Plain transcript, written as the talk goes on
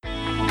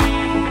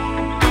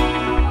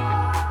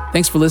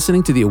Thanks for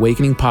listening to the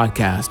Awakening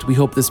Podcast. We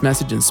hope this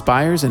message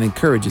inspires and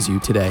encourages you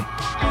today.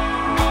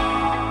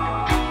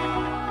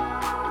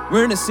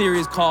 We're in a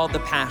series called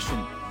The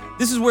Passion.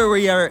 This is where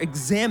we are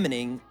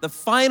examining the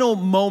final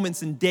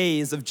moments and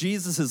days of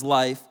Jesus'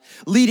 life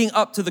leading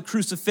up to the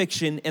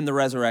crucifixion and the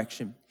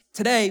resurrection.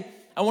 Today,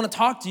 I want to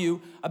talk to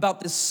you about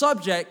the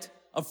subject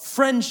of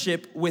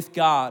friendship with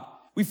God.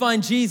 We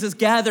find Jesus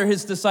gather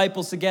his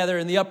disciples together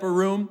in the upper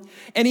room,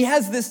 and he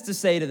has this to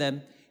say to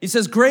them. He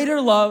says,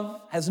 "Greater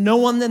love has no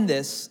one than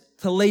this,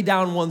 to lay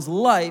down one's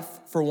life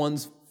for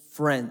one's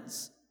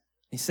friends."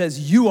 He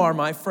says, "You are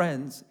my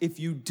friends if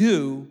you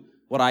do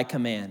what I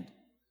command.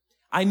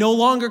 I no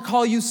longer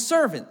call you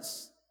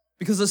servants,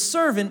 because a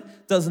servant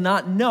does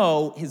not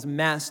know his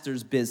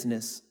master's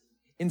business.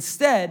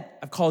 Instead,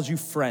 I've called you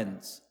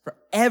friends, for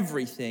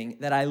everything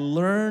that I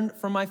learned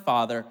from my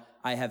Father,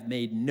 I have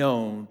made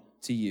known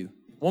to you."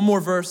 One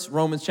more verse,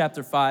 Romans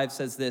chapter 5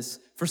 says this,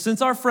 "For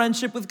since our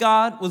friendship with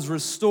God was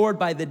restored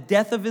by the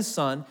death of his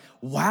Son,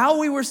 while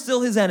we were still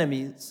his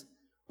enemies,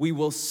 we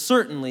will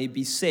certainly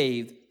be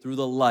saved through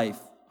the life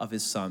of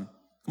his Son."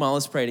 Come on,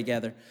 let's pray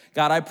together.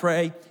 God, I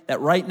pray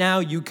that right now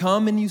you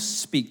come and you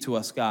speak to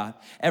us, God.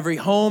 Every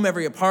home,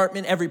 every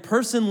apartment, every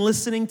person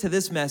listening to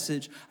this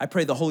message, I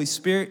pray the Holy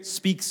Spirit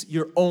speaks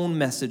your own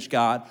message,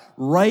 God,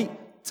 right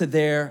to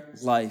their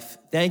life.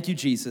 Thank you,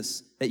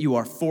 Jesus, that you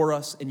are for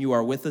us and you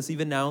are with us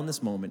even now in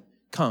this moment.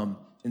 Come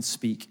and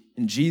speak.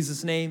 In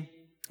Jesus' name,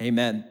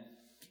 amen.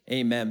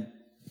 Amen.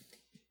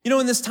 You know,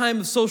 in this time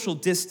of social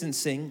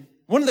distancing,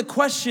 one of the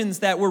questions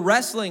that we're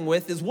wrestling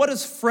with is, what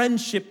does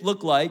friendship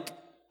look like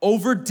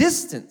over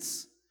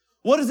distance?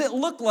 What does it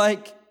look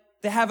like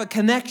to have a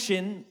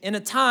connection in a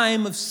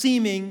time of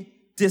seeming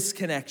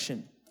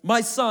disconnection?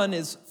 My son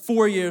is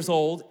 4 years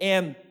old,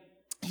 and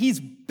he's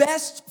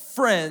best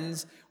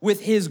friends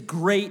with his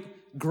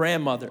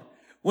great-grandmother.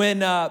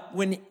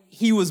 When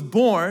he was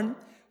born,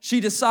 she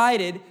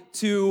decided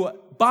to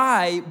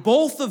buy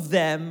both of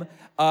them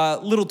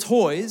little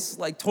toys,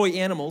 like toy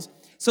animals,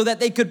 so that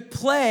they could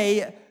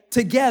play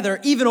together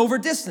even over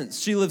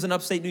distance. She lives in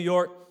upstate New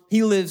York.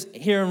 He lives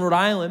here in Rhode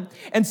Island.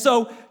 And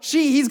so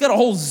he's got a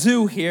whole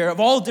zoo here of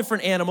all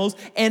different animals.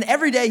 And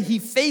every day he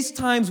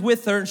FaceTimes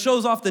with her and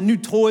shows off the new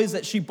toys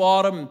that she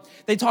bought him.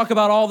 They talk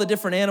about all the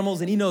different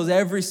animals, and he knows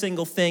every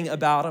single thing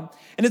about them.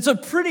 And it's a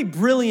pretty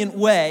brilliant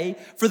way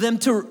for them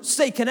to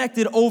stay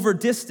connected over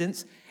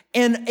distance.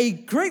 And a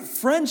great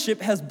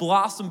friendship has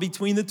blossomed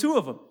between the two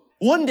of them.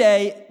 One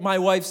day, my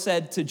wife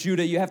said to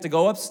Judah, "You have to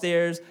go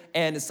upstairs,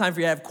 and it's time for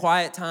you to have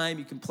quiet time.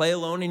 You can play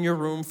alone in your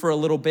room for a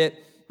little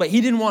bit." But he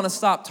didn't want to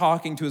stop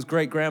talking to his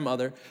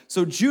great-grandmother.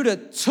 So Judah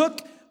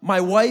took my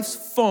wife's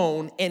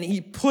phone and he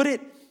put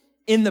it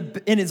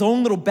in his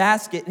own little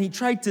basket, and he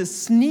tried to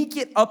sneak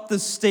it up the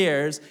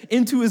stairs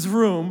into his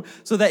room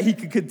so that he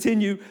could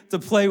continue to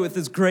play with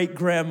his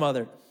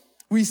great-grandmother.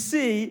 We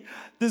see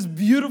this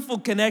beautiful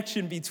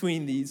connection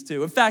between these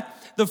two. In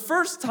fact, the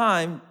first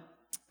time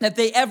that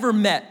they ever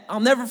met, I'll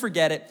never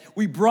forget it.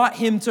 We brought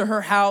him to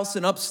her house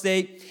in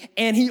upstate,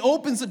 and he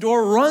opens the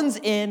door, runs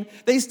in,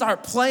 they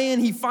start playing,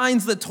 he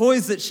finds the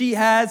toys that she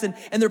has, and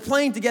they're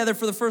playing together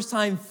for the first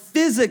time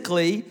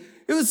physically.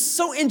 It was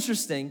so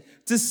interesting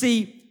to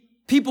see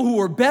people who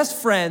were best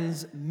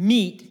friends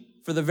meet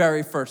for the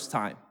very first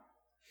time.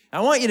 I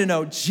want you to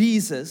know,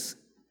 Jesus,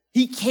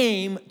 he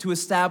came to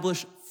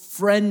establish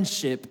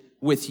friendship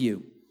with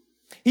you.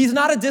 He's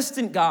not a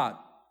distant God.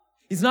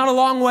 He's not a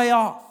long way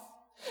off.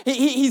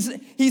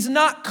 He's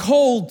not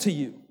cold to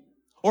you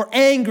or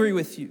angry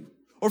with you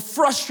or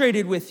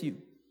frustrated with you.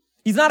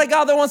 He's not a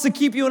God that wants to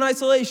keep you in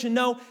isolation.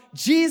 No,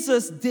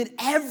 Jesus did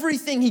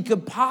everything he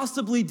could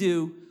possibly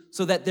do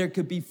so that there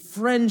could be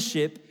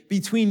friendship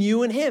between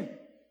you and him.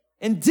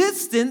 And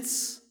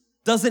distance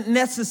doesn't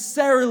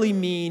necessarily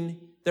mean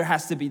there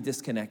has to be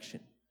disconnection.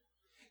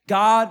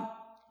 God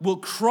will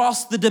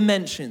cross the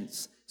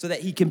dimensions so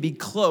that he can be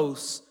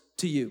close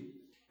to you.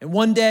 And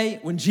one day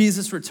when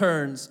Jesus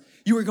returns,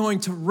 you are going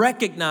to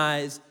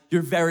recognize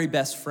your very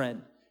best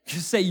friend. You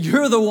say,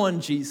 "You're the one,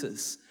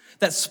 Jesus,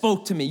 that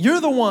spoke to me. You're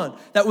the one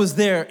that was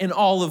there in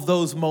all of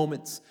those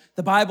moments."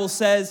 The Bible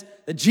says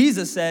that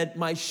Jesus said,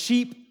 "My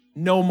sheep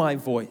know my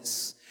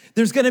voice."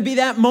 There's going to be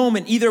that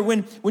moment, either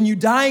when you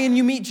die and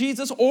you meet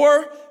Jesus,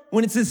 or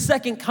when it's his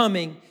second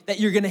coming,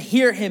 that you're going to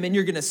hear him and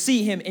you're going to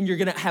see him and you're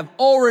going to have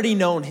already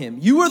known him.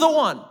 You were the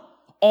one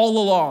all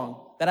along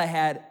that I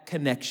had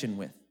connection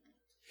with.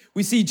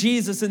 We see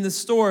Jesus in this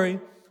story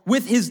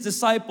with his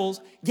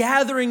disciples,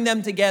 gathering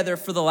them together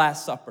for the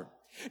Last Supper.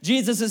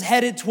 Jesus is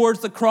headed towards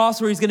the cross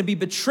where he's going to be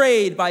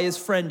betrayed by his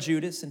friend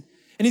Judas, and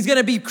he's going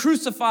to be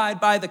crucified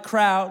by the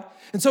crowd.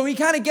 And so he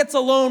kind of gets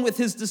alone with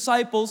his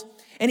disciples,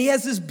 and he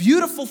has this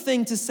beautiful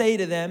thing to say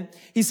to them.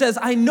 He says,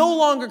 "I no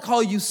longer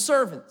call you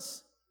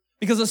servants,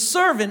 because a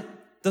servant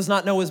does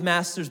not know his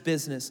master's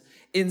business.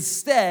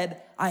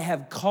 Instead, I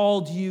have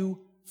called you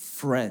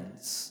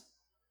friends.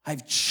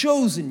 I've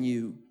chosen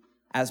you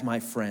as my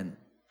friend."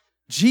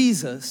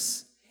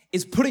 Jesus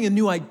is putting a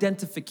new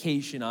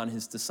identification on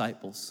his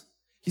disciples.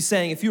 He's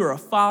saying, if you are a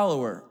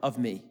follower of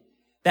me,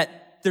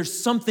 that there's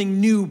something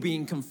new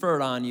being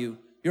conferred on you,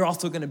 you're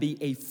also gonna be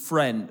a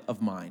friend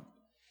of mine.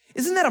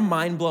 Isn't that a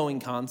mind-blowing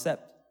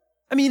concept?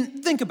 I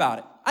mean, think about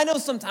it. I know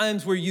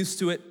sometimes we're used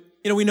to it.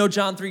 We know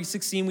John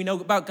 3:16, we know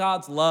about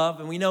God's love,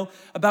 and we know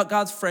about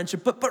God's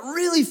friendship, but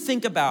really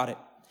think about it.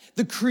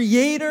 The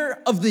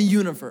creator of the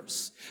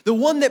universe, the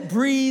one that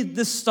breathed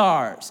the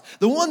stars,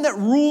 the one that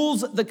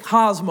rules the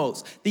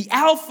cosmos, the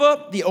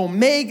Alpha, the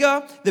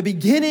Omega, the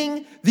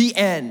beginning, the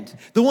end,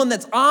 the one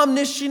that's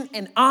omniscient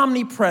and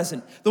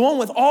omnipresent, the one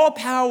with all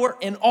power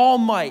and all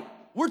might.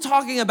 We're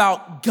talking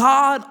about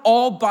God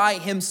all by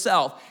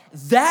himself.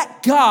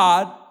 That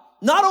God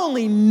not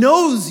only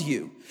knows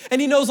you, and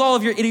he knows all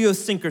of your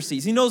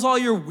idiosyncrasies. He knows all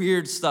your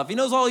weird stuff. He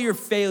knows all your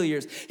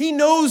failures. He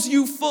knows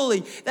you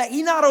fully. That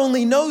he not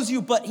only knows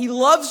you, but he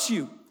loves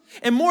you.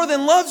 And more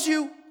than loves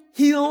you,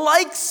 he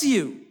likes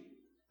you.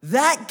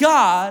 That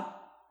God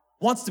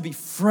wants to be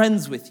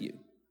friends with you.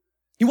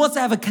 He wants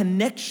to have a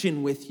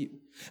connection with you.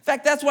 In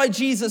fact, that's why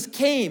Jesus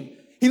came.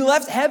 He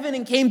left heaven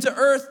and came to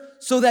earth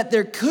so that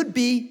there could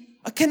be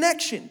a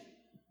connection.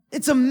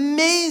 It's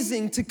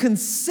amazing to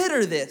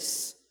consider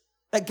this,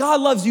 that God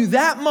loves you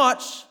that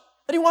much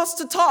that he wants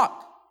to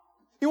talk.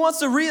 He wants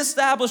to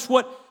reestablish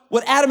what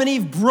Adam and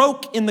Eve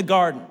broke in the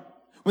garden.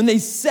 When they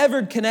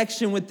severed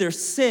connection with their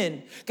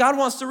sin, God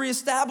wants to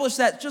reestablish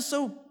that just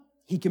so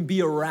he can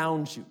be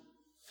around you.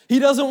 He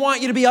doesn't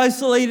want you to be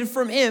isolated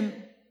from him.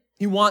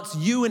 He wants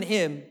you and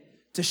him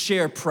to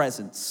share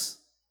presence.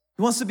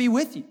 He wants to be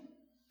with you.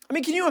 I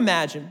mean, can you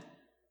imagine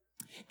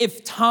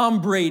if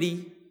Tom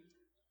Brady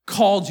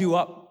called you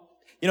up?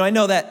 I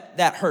know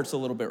that hurts a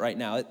little bit right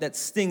now. That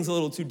stings a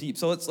little too deep.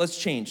 So let's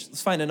change.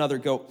 Let's find another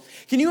goat.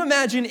 Can you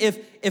imagine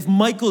if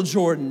Michael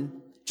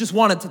Jordan just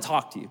wanted to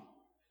talk to you?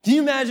 Can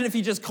you imagine if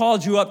he just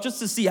called you up just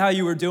to see how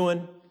you were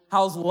doing?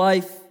 How's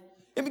life?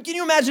 I mean, can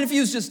you imagine if he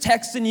was just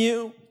texting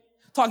you,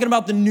 talking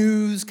about the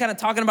news, kind of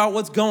talking about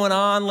what's going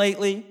on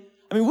lately?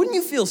 I mean, wouldn't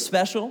you feel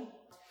special?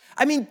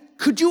 I mean,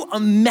 could you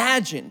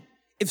imagine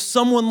if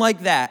someone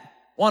like that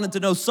wanted to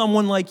know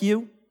someone like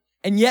you?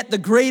 And yet the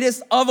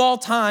greatest of all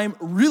time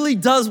really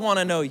does want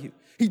to know you.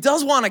 He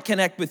does want to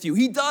connect with you.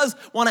 He does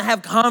want to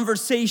have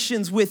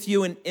conversations with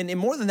you. And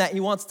more than that, he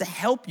wants to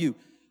help you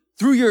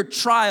through your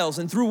trials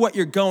and through what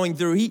you're going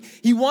through.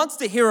 He wants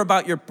to hear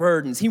about your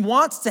burdens. He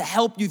wants to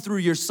help you through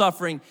your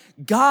suffering.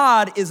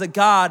 God is a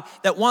God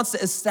that wants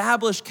to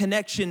establish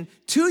connection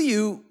to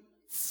you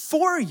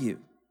for you.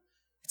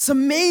 It's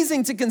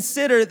amazing to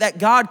consider that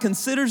God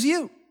considers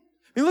you.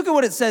 I mean, look at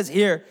what it says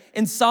here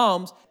in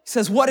Psalms. It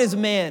says, "What is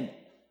man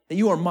that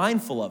you are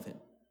mindful of him?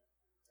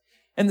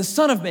 And the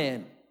Son of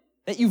Man,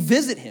 that you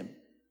visit him."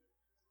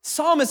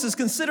 Psalmist is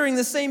considering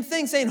the same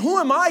thing, saying, who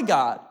am I,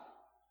 God,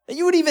 that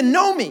you would even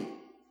know me,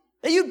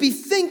 that you'd be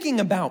thinking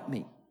about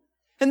me,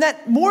 and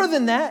that more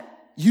than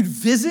that, you'd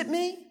visit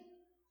me,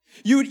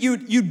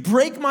 you'd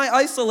break my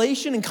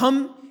isolation and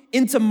come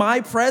into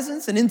my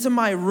presence and into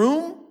my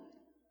room.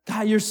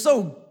 God, you're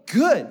so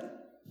good.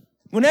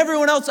 When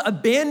everyone else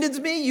abandons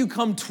me, you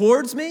come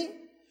towards me.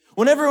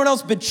 When everyone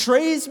else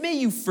betrays me,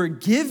 you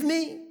forgive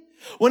me.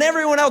 When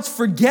everyone else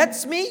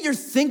forgets me, you're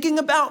thinking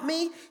about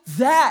me.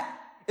 That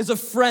is a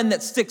friend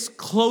that sticks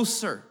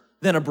closer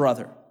than a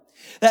brother.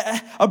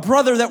 A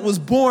brother that was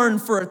born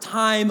for a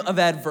time of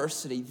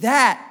adversity.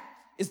 That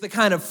is the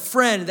kind of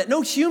friend that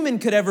no human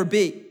could ever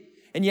be.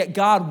 And yet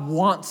God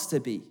wants to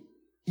be.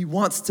 He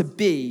wants to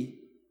be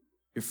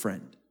your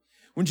friend.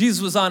 When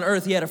Jesus was on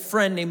earth, he had a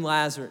friend named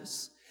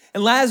Lazarus.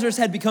 And Lazarus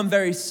had become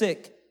very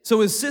sick. So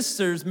his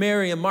sisters,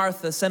 Mary and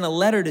Martha, sent a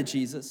letter to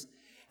Jesus.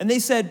 And they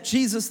said,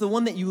 Jesus, the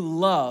one that you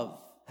love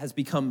has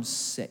become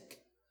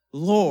sick.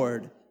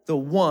 Lord, the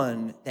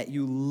one that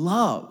you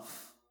love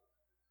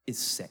is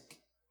sick.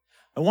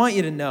 I want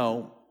you to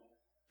know,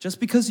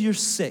 just because you're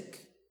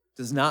sick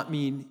does not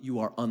mean you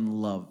are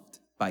unloved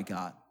by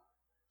God.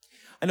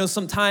 I know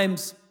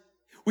sometimes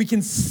we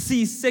can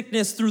see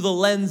sickness through the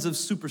lens of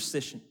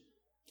superstition.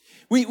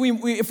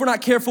 If we're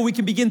not careful, we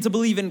can begin to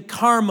believe in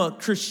karma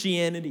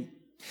Christianity.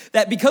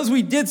 That because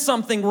we did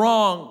something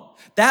wrong,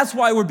 that's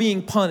why we're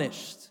being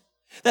punished.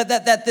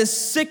 That this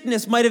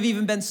sickness might have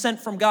even been sent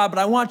from God, but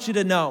I want you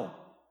to know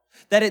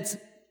that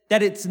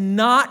it's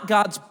not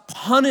God's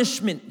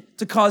punishment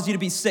to cause you to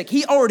be sick.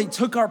 He already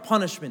took our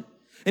punishment,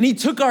 and he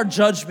took our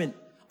judgment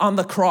on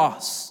the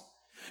cross.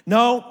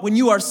 No, when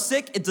you are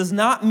sick, it does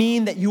not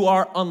mean that you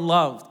are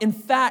unloved. In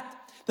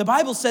fact, the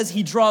Bible says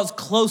he draws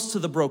close to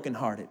the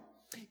brokenhearted.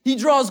 He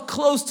draws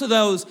close to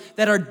those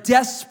that are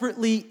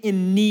desperately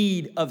in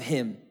need of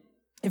him.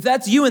 If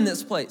that's you in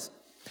this place,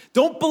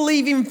 don't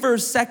believe even for a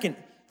second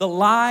the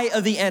lie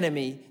of the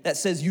enemy that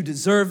says you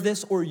deserve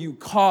this or you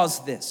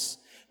caused this.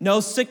 No,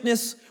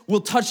 sickness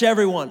will touch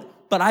everyone,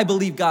 but I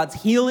believe God's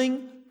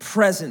healing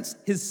presence,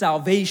 his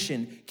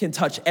salvation can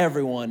touch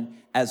everyone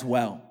as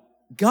well.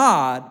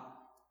 God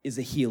is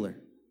a healer.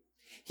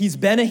 He's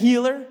been a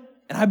healer,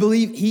 and I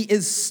believe he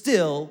is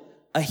still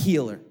a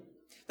healer.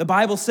 The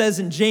Bible says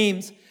in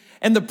James,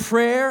 and the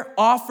prayer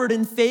offered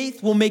in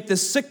faith will make the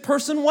sick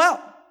person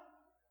well,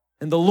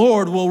 and the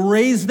Lord will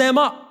raise them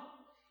up.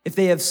 If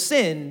they have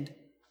sinned,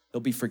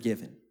 they'll be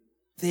forgiven.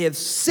 If they have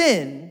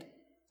sinned,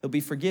 they'll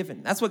be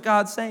forgiven. That's what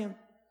God's saying.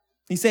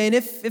 He's saying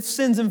if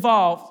sin's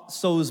involved,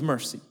 so is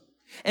mercy.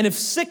 And if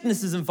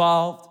sickness is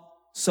involved,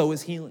 so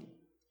is healing.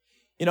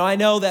 You know, I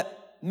know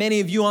that many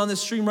of you on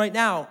this stream right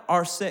now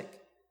are sick.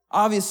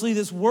 Obviously,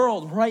 this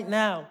world right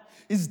now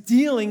is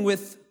dealing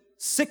with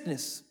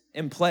sickness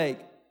and plague.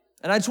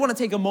 And I just want to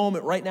take a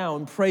moment right now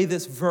and pray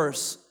this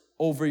verse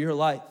over your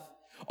life.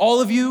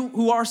 All of you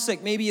who are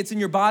sick, maybe it's in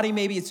your body,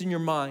 maybe it's in your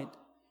mind.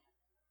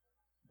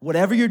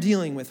 Whatever you're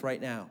dealing with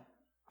right now,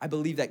 I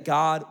believe that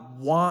God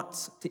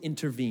wants to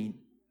intervene.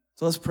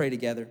 So let's pray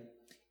together.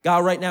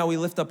 God, right now we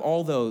lift up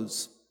all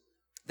those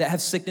that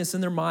have sickness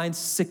in their minds,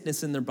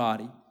 sickness in their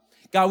body.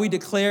 God, we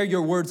declare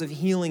your words of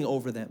healing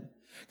over them.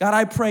 God,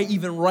 I pray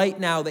even right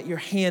now that your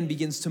hand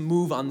begins to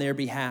move on their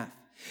behalf,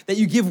 that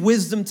you give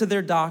wisdom to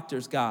their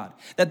doctors, God,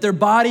 that their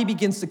body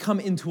begins to come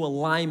into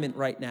alignment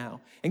right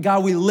now. And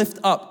God, we lift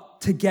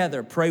up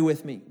together, pray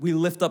with me, we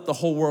lift up the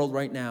whole world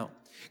right now.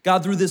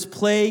 God, through this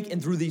plague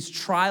and through these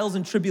trials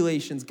and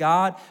tribulations,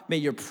 God, may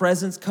your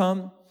presence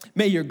come.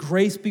 May your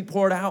grace be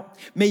poured out.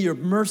 May your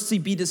mercy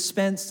be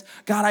dispensed.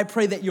 God, I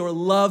pray that your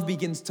love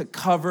begins to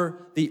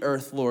cover the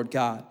earth, Lord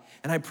God.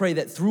 And I pray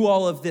that through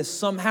all of this,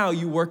 somehow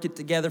you work it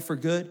together for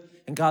good.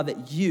 And God,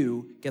 that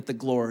you get the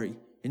glory.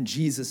 In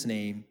Jesus'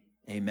 name,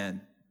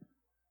 amen.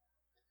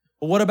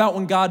 But what about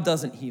when God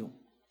doesn't heal?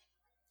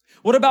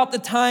 What about the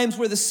times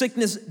where the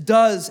sickness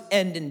does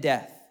end in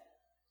death?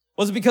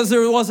 Was it because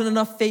there wasn't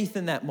enough faith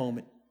in that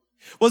moment?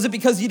 Was it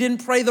because you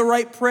didn't pray the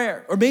right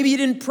prayer? Or maybe you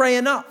didn't pray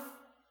enough?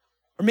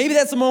 Or maybe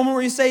that's the moment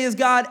where you say, is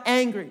God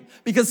angry?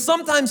 Because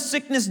sometimes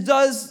sickness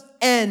does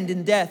end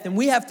in death, and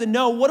we have to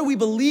know, what do we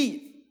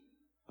believe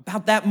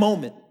about that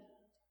moment?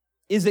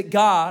 Is it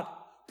God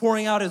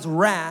pouring out his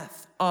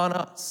wrath on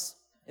us?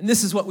 And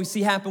this is what we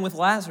see happen with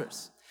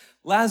Lazarus.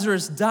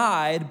 Lazarus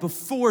died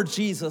before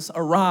Jesus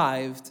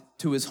arrived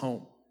to his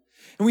home.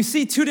 And we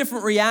see two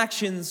different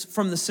reactions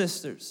from the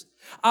sisters.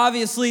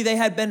 Obviously, they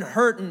had been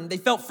hurting. They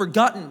felt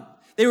forgotten.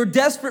 They were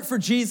desperate for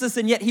Jesus,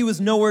 and yet he was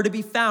nowhere to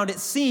be found. It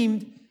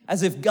seemed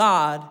as if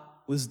God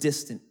was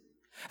distant,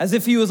 as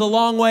if he was a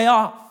long way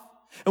off.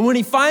 And when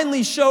he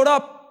finally showed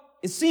up,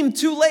 it seemed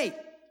too late.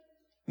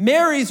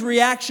 Mary's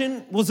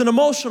reaction was an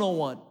emotional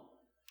one.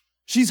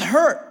 She's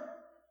hurt.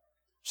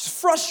 She's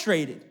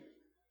frustrated.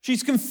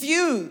 She's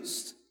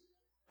confused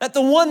that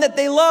the one that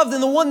they loved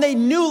and the one they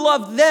knew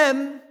loved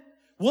them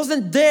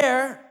wasn't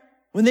there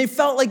when they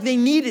felt like they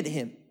needed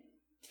him.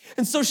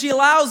 And so she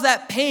allows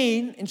that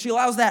pain and she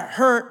allows that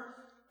hurt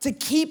to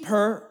keep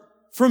her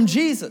from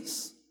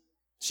Jesus.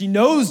 She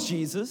knows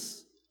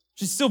Jesus.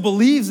 She still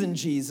believes in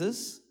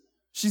Jesus.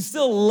 She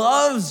still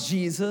loves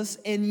Jesus.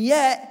 And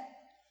yet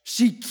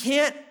she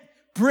can't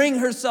bring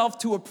herself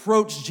to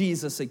approach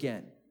Jesus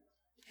again.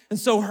 And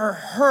so her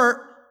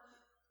hurt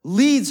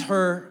leads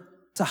her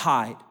to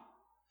hide.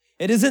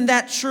 And isn't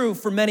that true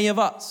for many of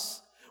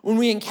us? When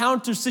we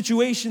encounter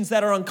situations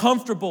that are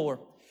uncomfortable or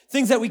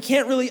things that we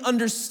can't really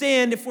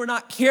understand, if we're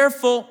not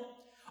careful,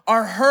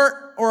 our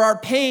hurt or our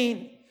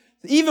pain,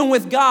 even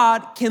with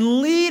God,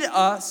 can lead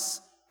us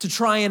to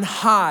try and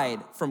hide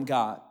from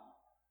God.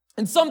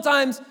 And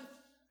sometimes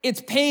it's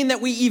pain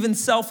that we even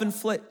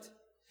self-inflict.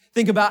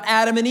 Think about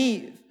Adam and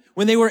Eve.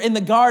 When they were in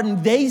the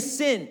garden, they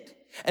sinned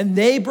and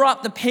they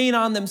brought the pain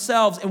on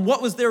themselves. And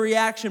what was their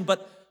reaction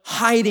but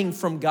hiding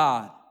from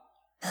God?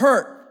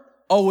 Hurt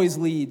always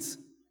leads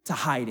to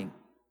hiding.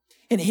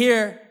 And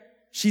here,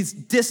 she's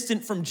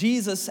distant from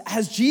Jesus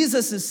as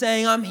Jesus is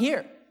saying, I'm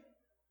here.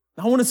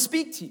 I want to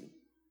speak to you.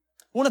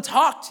 I want to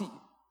talk to you.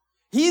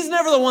 He's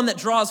never the one that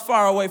draws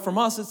far away from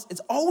us.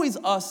 It's always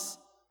us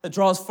that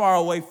draws far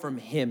away from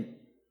him.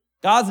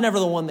 God's never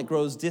the one that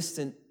grows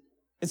distant.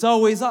 It's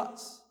always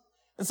us.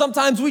 And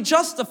sometimes we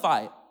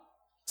justify it.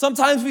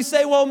 Sometimes we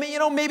say, well,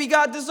 maybe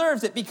God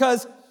deserves it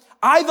because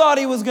I thought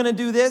he was going to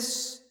do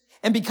this.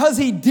 And because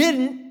he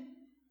didn't,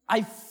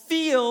 I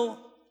feel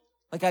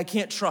like I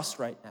can't trust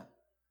right now.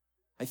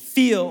 I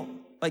feel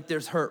like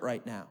there's hurt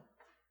right now.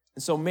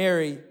 And so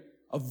Mary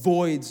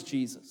avoids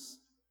Jesus.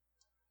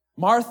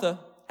 Martha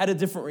had a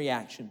different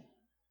reaction.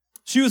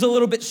 She was a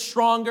little bit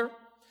stronger.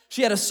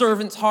 She had a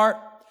servant's heart.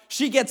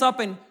 She gets up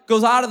and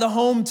goes out of the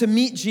home to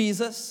meet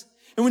Jesus.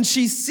 And when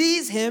she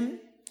sees him,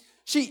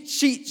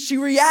 she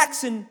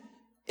reacts in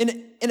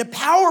a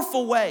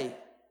powerful way.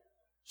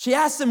 She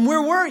asks him,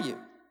 where were you?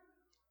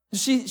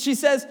 She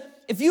says,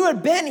 if you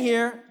had been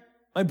here,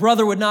 my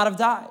brother would not have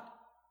died.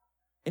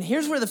 And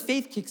here's where the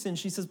faith kicks in.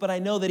 She says, but I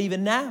know that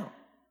even now,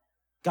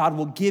 God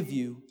will give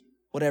you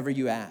whatever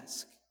you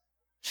ask.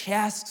 She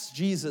asks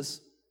Jesus,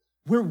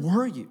 where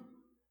were you?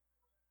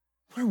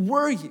 Where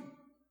were you?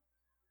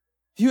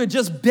 If you had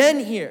just been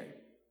here,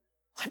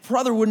 my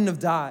brother wouldn't have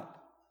died.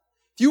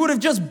 If you would have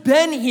just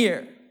been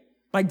here,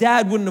 my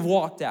dad wouldn't have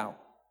walked out.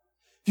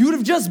 If you would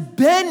have just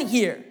been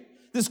here,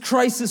 this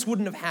crisis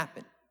wouldn't have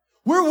happened.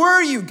 Where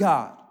were you,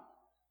 God?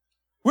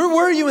 Where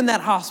were you in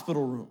that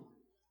hospital room?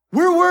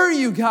 Where were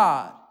you,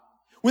 God,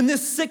 when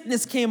this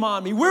sickness came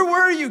on me? Where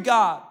were you,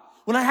 God,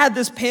 when I had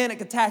this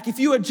panic attack? If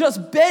you had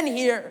just been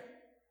here,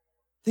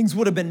 things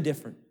would have been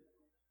different.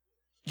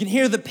 You can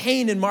hear the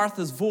pain in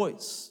Martha's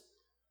voice.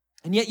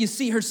 And yet you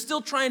see her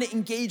still trying to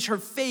engage her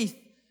faith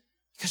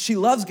because she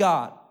loves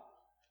God.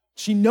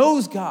 She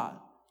knows God.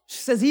 She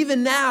says,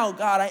 even now,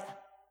 God, I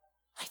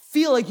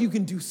feel like you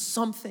can do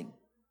something.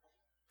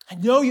 I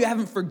know you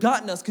haven't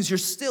forgotten us because you're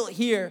still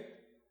here.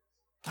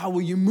 God,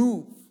 will you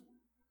move?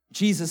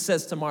 Jesus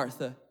says to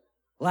Martha,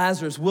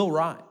 Lazarus will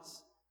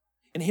rise.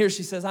 And here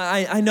she says,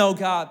 I know,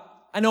 God.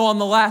 I know on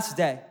the last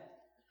day.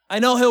 I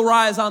know he'll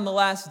rise on the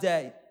last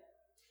day.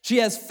 She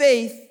has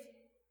faith,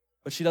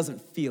 but she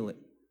doesn't feel it.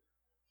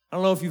 I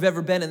don't know if you've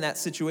ever been in that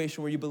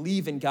situation where you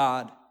believe in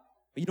God,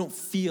 but you don't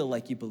feel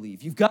like you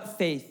believe. You've got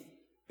faith,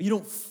 but you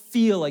don't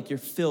feel like you're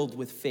filled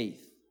with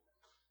faith.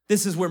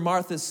 This is where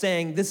Martha's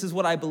saying, this is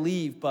what I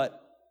believe, but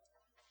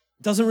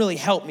it doesn't really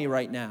help me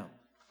right now.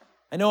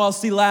 I know I'll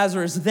see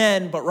Lazarus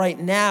then, but right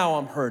now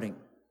I'm hurting.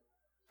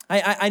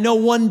 I know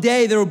one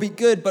day there will be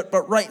good,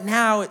 but right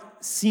now it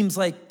seems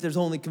like there's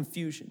only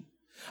confusion.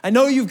 I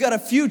know you've got a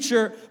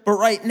future, but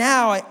right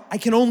now I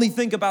can only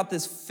think about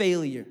this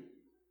failure.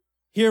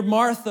 Here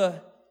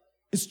Martha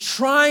is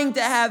trying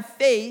to have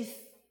faith,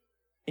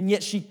 and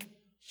yet she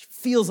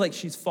feels like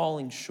she's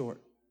falling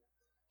short.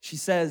 She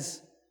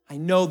says, I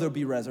know there'll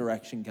be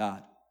resurrection,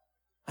 God.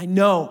 I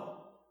know.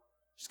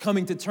 She's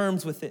coming to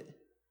terms with it.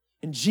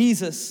 And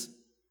Jesus,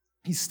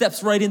 he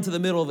steps right into the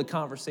middle of the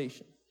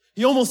conversation.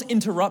 He almost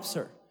interrupts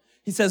her.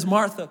 He says,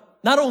 Martha,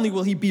 not only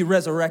will he be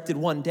resurrected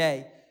one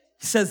day,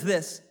 he says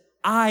this,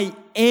 I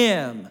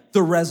am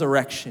the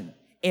resurrection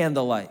and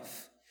the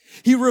life.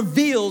 He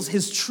reveals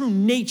his true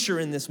nature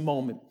in this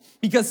moment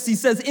because he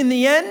says, in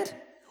the end,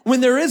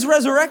 when there is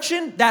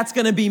resurrection, that's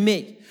going to be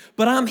me.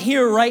 But I'm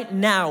here right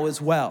now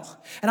as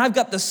well. And I've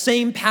got the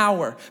same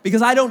power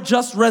because I don't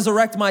just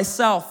resurrect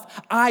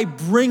myself. I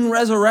bring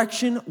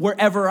resurrection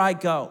wherever I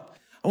go.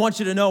 I want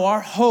you to know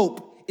our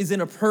hope is in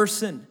a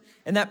person,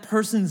 and that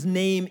person's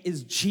name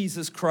is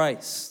Jesus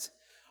Christ.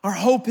 Our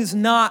hope is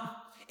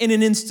not in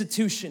an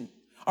institution.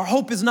 Our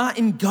hope is not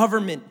in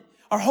government.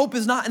 Our hope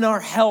is not in our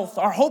health.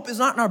 Our hope is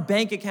not in our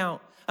bank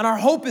account. And our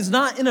hope is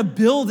not in a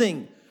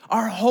building.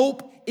 Our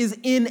hope is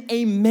in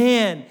a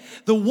man,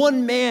 the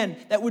one man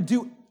that would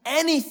do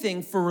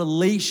anything for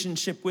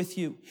relationship with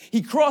you.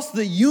 He crossed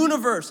the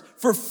universe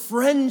for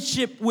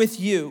friendship with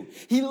you.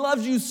 He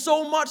loves you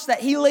so much that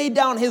he laid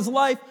down his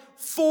life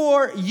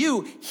for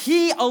you.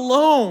 He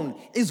alone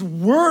is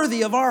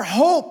worthy of our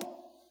hope.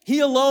 He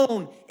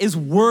alone is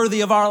worthy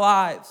of our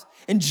lives.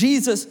 And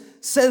Jesus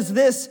says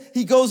this,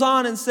 he goes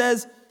on and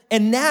says,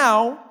 and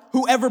now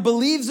whoever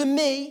believes in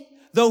me,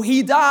 though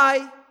he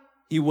die,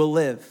 he will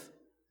live.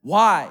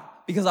 Why?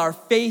 Because our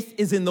faith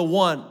is in the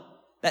one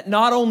that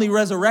not only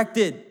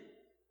resurrected,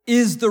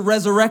 is the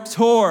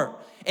resurrector,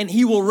 and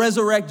he will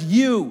resurrect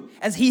you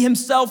as he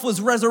himself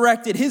was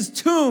resurrected. His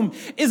tomb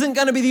isn't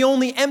going to be the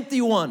only empty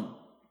one.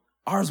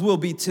 Ours will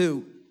be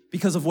too,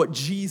 because of what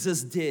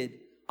Jesus did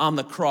on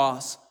the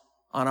cross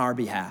on our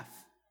behalf.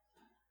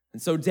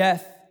 And so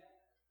death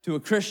to a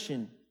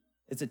Christian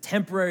is a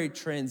temporary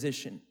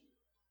transition,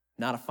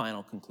 not a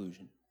final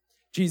conclusion.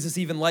 Jesus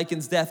even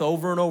likens death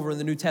over and over in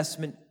the New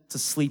Testament to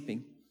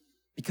sleeping,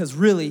 because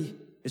really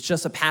it's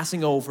just a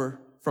passing over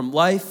from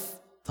life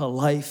to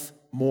life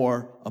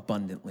more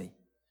abundantly.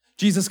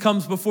 Jesus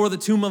comes before the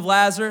tomb of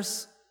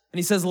Lazarus and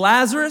he says,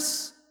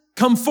 Lazarus,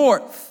 come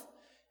forth.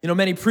 You know,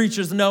 many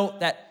preachers note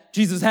that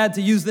Jesus had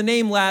to use the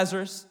name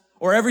Lazarus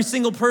or every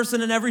single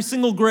person in every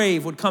single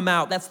grave would come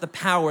out. That's the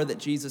power that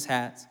Jesus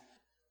has.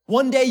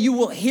 One day you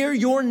will hear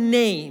your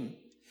name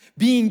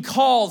being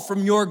called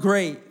from your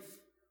grave.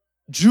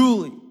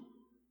 Julie,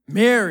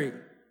 Mary,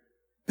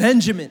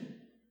 Benjamin,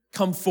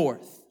 come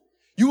forth.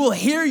 You will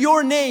hear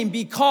your name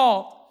be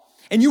called,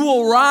 and you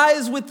will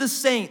rise with the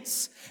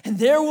saints, and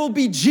there will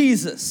be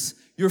Jesus,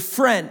 your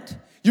friend,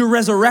 your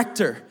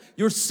resurrector,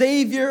 your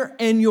savior,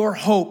 and your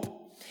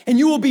hope. And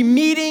you will be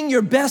meeting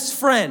your best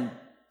friend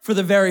for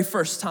the very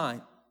first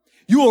time.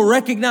 You will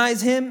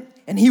recognize him,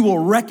 and he will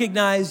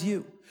recognize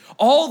you.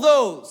 All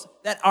those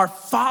that are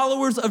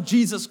followers of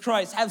Jesus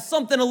Christ have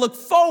something to look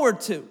forward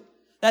to,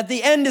 that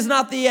the end is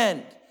not the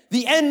end.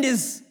 The end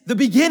is the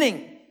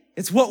beginning.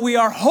 It's what we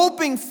are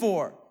hoping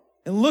for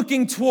and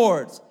looking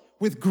towards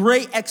with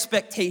great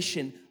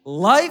expectation,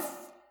 life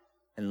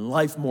and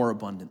life more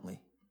abundantly.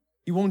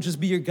 He won't just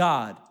be your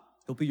God,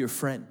 he'll be your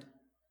friend.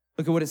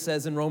 Look at what it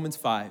says in Romans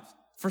 5.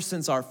 For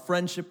since our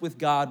friendship with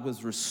God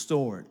was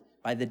restored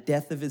by the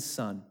death of his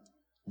son,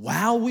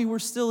 while we were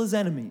still his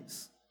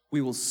enemies,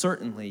 we will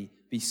certainly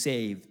be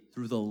saved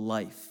through the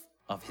life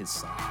of his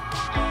son.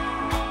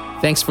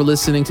 Thanks for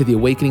listening to the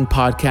Awakening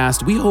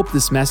Podcast. We hope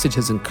this message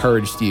has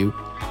encouraged you.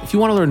 If you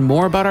want to learn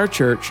more about our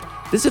church,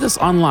 visit us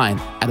online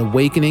at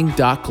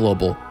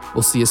awakening.global.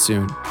 We'll see you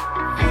soon.